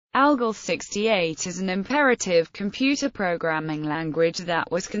Algol 68 is an imperative computer programming language that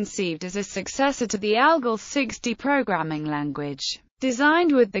was conceived as a successor to the Algol 60 programming language,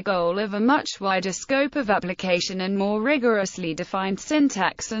 designed with the goal of a much wider scope of application and more rigorously defined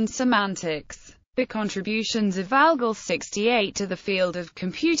syntax and semantics. The contributions of Algol 68 to the field of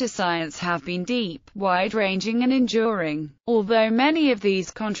computer science have been deep, wide-ranging and enduring, although many of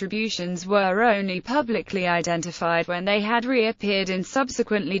these contributions were only publicly identified when they had reappeared in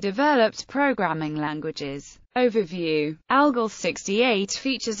subsequently developed programming languages. Overview. Algol 68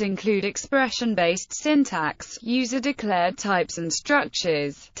 features include expression-based syntax, user-declared types and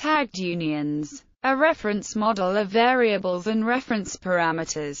structures, tagged unions, a reference model of variables and reference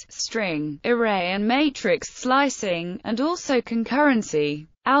parameters, string, array and matrix slicing, and also concurrency.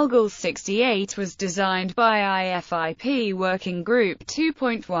 Algol 68 was designed by IFIP Working Group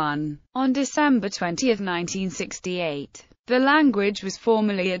 2.1 on December 20, 1968. The language was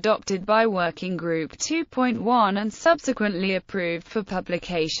formally adopted by Working Group 2.1 and subsequently approved for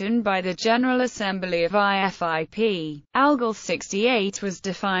publication by the General Assembly of IFIP. Algol 68 was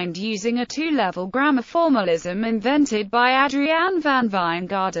defined using a two-level grammar formalism invented by Adriaan van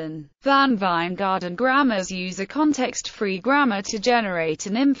Wijngaarden. Van Wijngaarden grammars use a context-free grammar to generate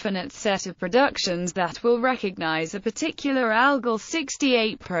an infinite set of productions that will recognize a particular Algol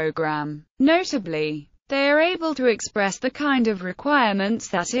 68 program. Notably, they are able to express the kind of requirements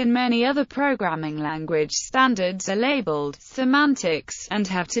that in many other programming language standards are labeled semantics and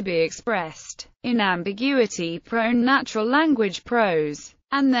have to be expressed in ambiguity-prone natural language prose,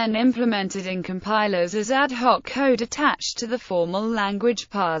 and then implemented in compilers as ad hoc code attached to the formal language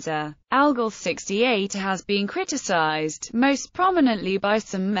parser. Algol 68 has been criticized, most prominently by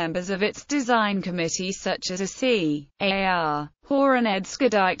some members of its design committee such as C.A.R. Hoare and Edsker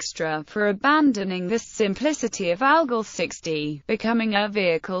Dijkstra, for abandoning the simplicity of Algol 60, becoming a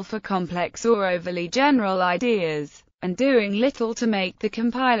vehicle for complex or overly general ideas, and doing little to make the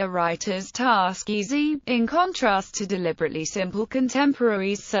compiler writer's task easy, in contrast to deliberately simple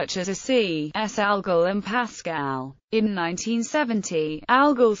contemporaries such as C.S. Algol and Pascal. In 1970,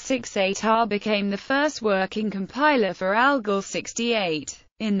 Algol 68R became the first working compiler for Algol 68.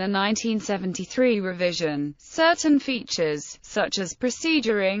 In the 1973 revision, certain features, such as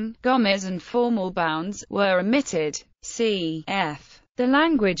proceduring, commas and formal bounds, were omitted. Cf. The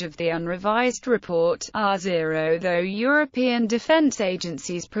language of the unrevised report, R0. Though European defense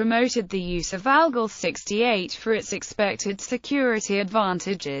agencies promoted the use of Algol 68 for its expected security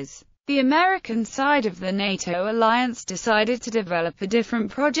advantages, the American side of the NATO alliance decided to develop a different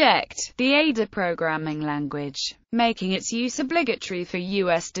project, the Ada programming language, making its use obligatory for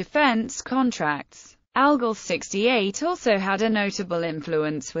U.S. defense contracts. Algol 68 also had a notable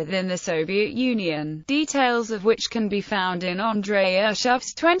influence within the Soviet Union, details of which can be found in Andrei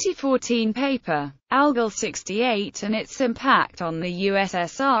Urshov's 2014 paper, Algol 68 and its impact on the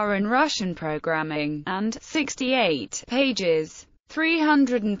USSR and Russian programming, and 68 pages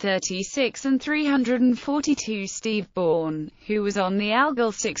 336 and 342. Steve Bourne, who was on the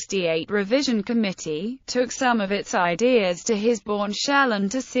Algol 68 revision committee, took some of its ideas to his Bourne shell and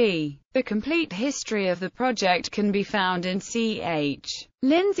to C. The complete history of the project can be found in C.H.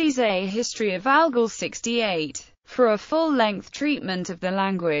 Lindsay's A History of Algol 68. For a full-length treatment of the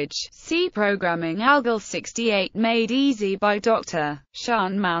language, see Programming Algol 68 Made Easy by Dr.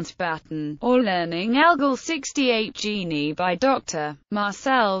 Sean Mountbatten, or Learning Algol 68 Genie by Dr.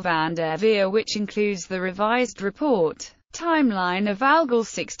 Marcel van der Veer, which includes the revised report. Timeline of Algol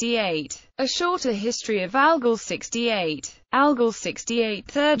 68. A shorter history of Algol 68. Algol 68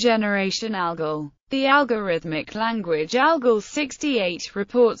 Third Generation Algol. The Algorithmic Language Algol 68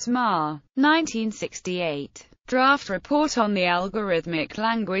 Reports Ma. 1968. Draft Report on the Algorithmic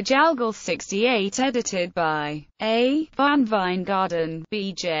Language Algol 68 edited by A. van Wijngaarden,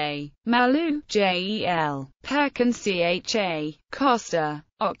 B.J. Malou, J.E.L. Perkin C.H.A. Costa.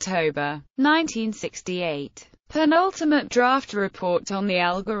 October. 1968. Penultimate Draft Report on the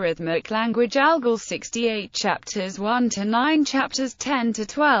Algorithmic Language Algol 68 Chapters 1 to 9 Chapters 10 to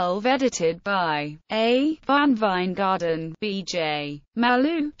 12 edited by A. van Wijngaarden, B.J.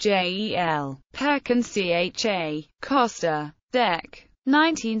 Malou, J.E.L. Perkin C.H.A. Costa. Dec.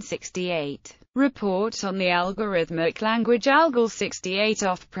 1968. Report on the Algorithmic Language Algol 68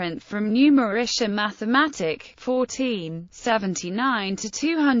 off-print from Numerische Mathematik, 14, 79 to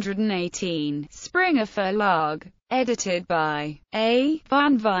 218, Springer Verlag. Edited by A.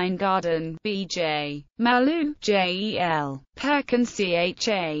 van Wijngaarden, B.J. Malou, J.E.L. Perkin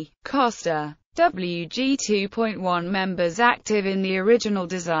C.H.A. Costa. WG 2.1 Members active in the original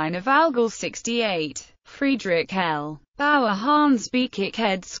design of Algol 68. Friedrich L. Bauer, Hans Beekik,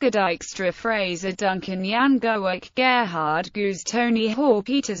 Edsker Dijkstra, Fraser, Duncan, Jan Gowick, Gerhard Goose, Tony Hoare,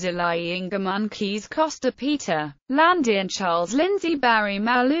 Peter Zilai, Ingemann, Keys, Costa, Peter Landian, Charles Lindsay, Barry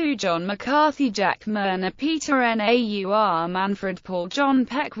Malou, John McCarthy, Jack Myrna, Peter Naur, Manfred Paul, John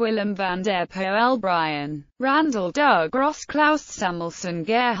Peck, Willem van der Poel, Brian Randall, Doug Ross, Klaus Samuelson,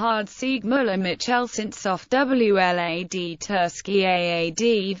 Gerhard Siegmuller, Mitchell Sintsoft, WLAD Tursky,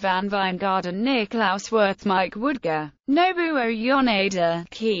 AAD Van Weingarten, Niklaus Wirth, Mike Woodger, Nobuo Yoneda.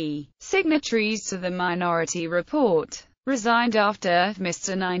 Key signatories to the Minority Report resigned after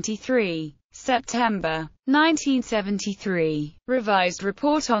Mr. 93. September 1973. Revised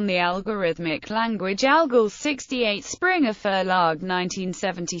Report on the Algorithmic Language, Algol 68, Springer Verlag,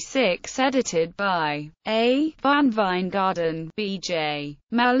 1976, edited by A. Van Weingarten, B.J.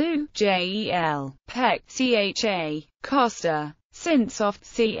 Malou, J.E.L. Peck, C.H.A. Costa, Sintsoft,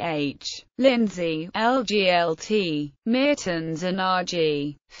 C.H. Lindsay, LGLT, Mertens and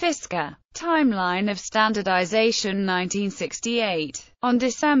R.G. Fisker. Timeline of Standardization 1968. On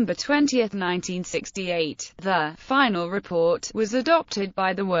December 20, 1968, the final report was adopted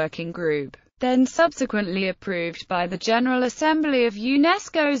by the Working Group, then subsequently approved by the General Assembly of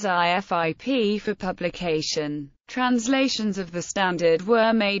UNESCO's IFIP for publication. Translations of the standard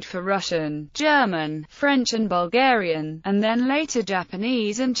were made for Russian, German, French and Bulgarian, and then later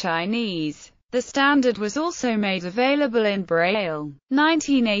Japanese and Chinese. The standard was also made available in Braille.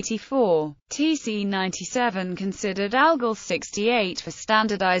 1984. TC97 considered Algol 68 for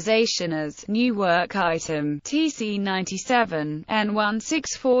standardization as new work item. TC97,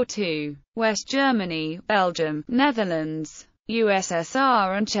 N1642. West Germany, Belgium, Netherlands,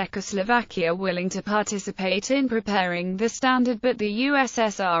 USSR and Czechoslovakia willing to participate in preparing the standard, but the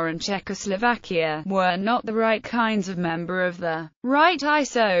USSR and Czechoslovakia were not the right kinds of member of the right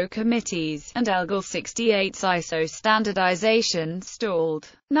ISO committees, and Algol 68's ISO standardization stalled.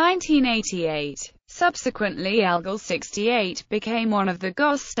 1988. Subsequently, Algol 68 became one of the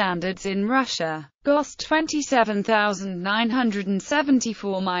GOS standards in Russia. GOS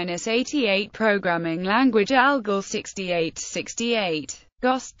 27974-88 Programming Language, Algol 68.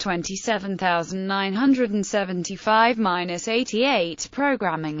 GOS 27975-88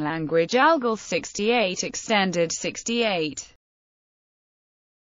 Programming Language, Algol 68 Extended 68.